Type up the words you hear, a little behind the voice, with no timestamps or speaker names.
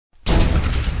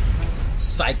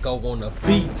Syko on the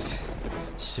beats.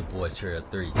 It's your boy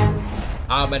Tr3aY.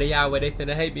 Oh man, y'all, they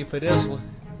finna hate me for this one.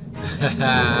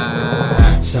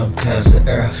 Sometimes the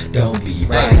earth don't be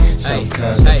right.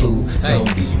 Sometimes the food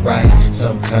don't be right.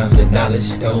 Sometimes the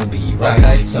knowledge don't be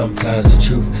right. Sometimes the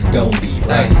truth don't be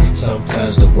right.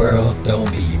 Sometimes the world don't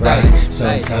be right.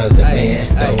 Sometimes the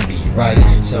man don't be right.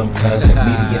 Sometimes the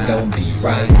media don't be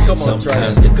right.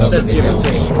 Sometimes the government don't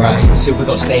be right. See, we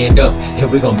gon' stand up,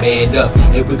 and we gon' man up,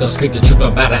 and we gon' speak the truth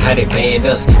no matter how they banned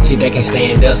us. See, they can't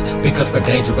stand us because we're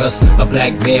dangerous. A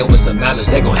black man with some knowledge,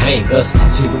 they gon' hang us.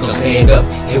 See, we gon' stand up,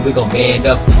 and we gon' man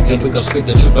up, and we gon' speak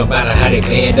the truth no matter how they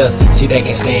banned us. See, they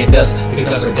can't stand us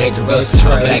because we're dangerous. A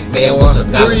black man with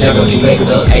some knowledge, they gon' respect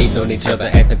us. Hating on each other,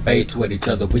 acting fake toward each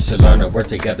other. We should learn to work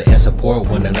together and support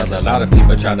one another. A lot of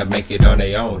people trying to make it on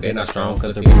their own. They're not strong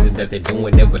because the reason that they're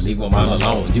doing it will leave them all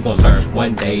alone. You gon' learn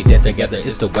one day that together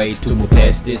is the way to move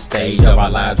past this stage of our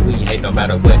lives. We hate no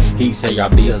matter what he say, our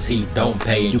bills he don't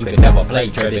pay. You can never play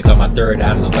Tr3aY because my third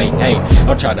out of the way. Hey,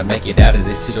 I'm trying to make it out of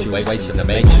this situation. The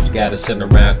matrix gotta sit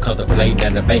around contemplating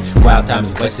and debate. Wild time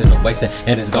is wasted and wasted,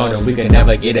 and it's gone and we can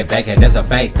never get it back. And that's a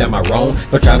fact. Am I wrong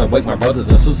for trying to wake my brothers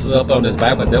and sisters up on this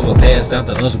Bible that will pass down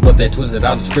to us, but they twisted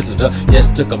all the scriptures up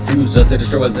just to confuse us, to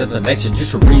destroy us as a nation? You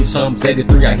should read Psalms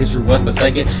 83. Our history was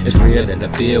forsaken. It's real in the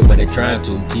field when they're trying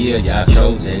to kill y'all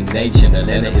chosen nation.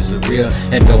 Atlanta is real,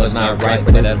 and though it's not right,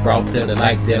 but that's brought to the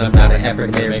light that I'm not a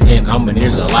African American, I'm an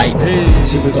Israelite.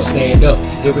 See, we gon' stand up,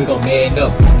 and we gon' man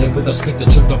up, and we gon' speak the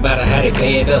truth no matter how they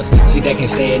banned us. See, they can't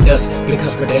stand us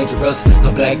because we're dangerous.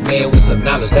 A black man with some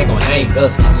knowledge, they gon' hang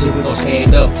us. See, we gon'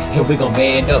 stand up, and we gon'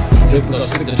 man up, and we gon'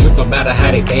 speak the truth no matter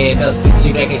how they banned us.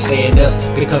 See, they can't stand us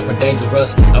because we're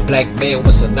dangerous. A black man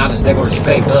with some knowledge, they gon'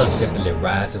 respect us. Simply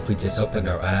rise if we just open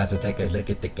our eyes and take a look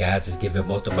at the guys that's giving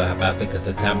multiple vibes because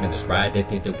the timing is right. They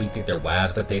think that we think they're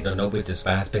wise, but they don't know we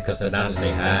despise because the knowledge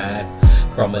they hide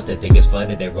from us. They think it's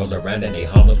funny, they roll around and they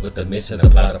hum us with the mission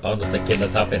applied upon us to kill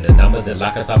us off in the numbers and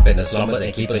lock us off in the slumbers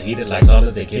and keep us heated like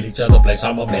saunas. They kill each other, play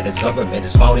summer, man, this government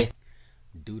is phony.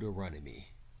 Deuteronomy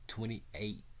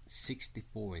 28,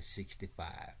 64 and 65.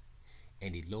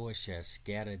 And the Lord shall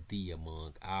scatter thee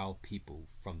among all people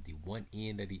from the one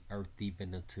end of the earth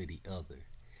even unto the other,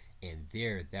 and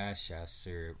there thou shalt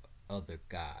serve other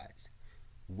gods,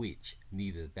 which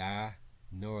neither thou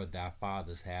nor thy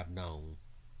fathers have known,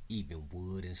 even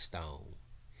wood and stone.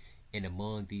 And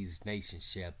among these nations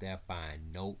shalt thou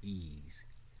find no ease,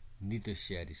 neither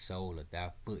shall the sole of thy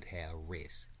foot have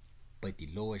rest. But the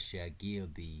Lord shall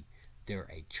give thee there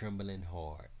a trembling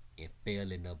heart, and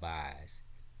failing of eyes,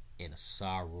 and a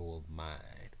sorrow of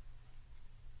mind.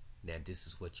 Now this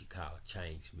is what you call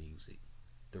change music.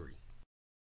 3.